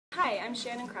Hi, I'm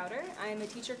Shannan Crowder. I'm a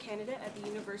teacher candidate at the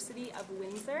University of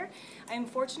Windsor. I'm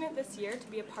fortunate this year to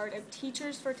be a part of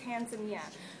Teachers for Tanzania.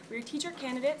 We're teacher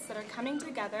candidates that are coming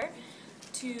together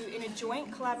in a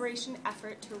joint collaboration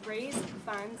effort to raise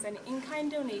funds and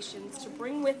in-kind donations to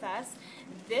bring with us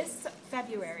this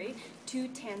February to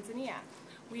Tanzania.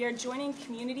 We are joining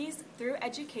communities through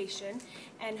education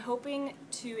and hoping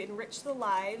to enrich the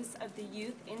lives of the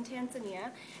youth in Tanzania,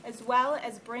 as well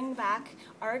as bring back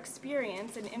our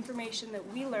experience and information that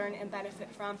we learn and benefit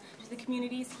from to the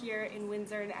communities here in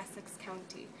Windsor and Essex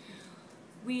County.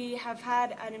 We have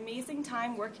had an amazing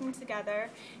time working together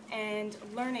and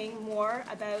learning more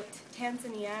about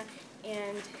Tanzania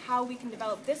and how we can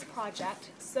develop this project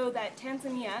so that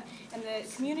Tanzania and the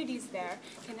communities there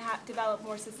can develop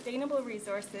more sustainable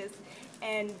resources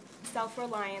and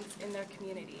self-reliance in their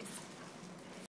communities.